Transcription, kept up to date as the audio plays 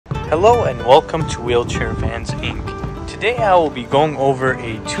Hello and welcome to Wheelchair Vans Inc. Today I will be going over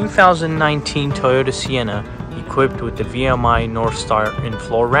a 2019 Toyota Sienna equipped with the VMI Northstar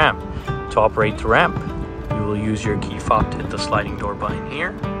Infloor ramp. To operate the ramp, you will use your key fob to hit the sliding door button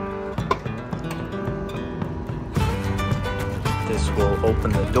here. This will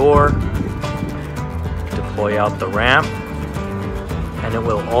open the door, deploy out the ramp, and it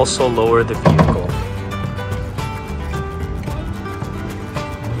will also lower the vehicle.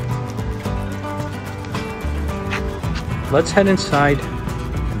 Let's head inside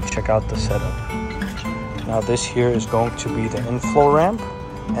and check out the setup. Now this here is going to be the infloor ramp,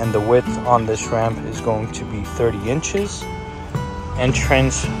 and the width on this ramp is going to be 30 inches.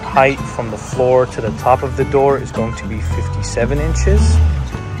 Entrance height from the floor to the top of the door is going to be 57 inches.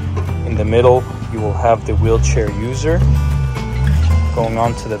 In the middle you will have the wheelchair user. Going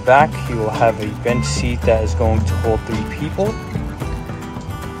on to the back you will have a bench seat that is going to hold 3 people.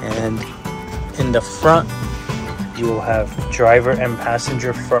 And in the front you will have driver and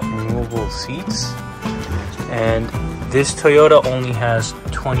passenger front removable seats, and this Toyota only has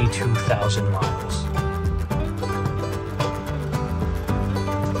 22,000 miles.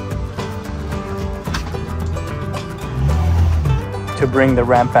 To bring the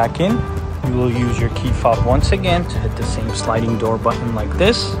ramp back in, you will use your key fob once again to hit the same sliding door button like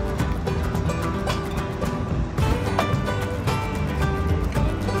this.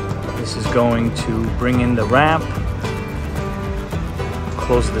 This is going to bring in the ramp,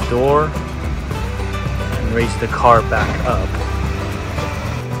 close the door, and raise the car back up.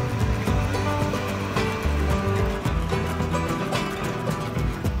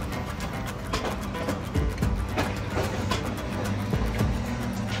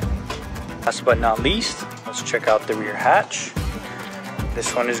 Last but not least, let's check out the rear hatch.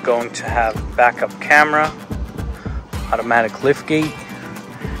 This one is going to have backup camera, automatic liftgate,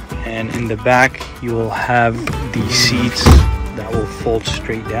 and in the back you will have the seats that will fold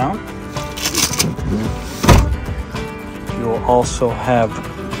straight down. You will also have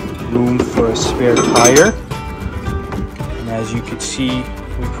room for a spare tire, and as you can see,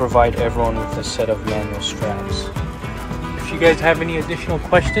 we provide everyone with a set of manual straps. If you guys have any additional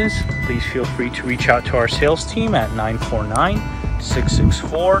questions, please feel free to reach out to our sales team at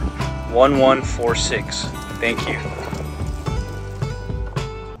 949-664-1146. Thank you.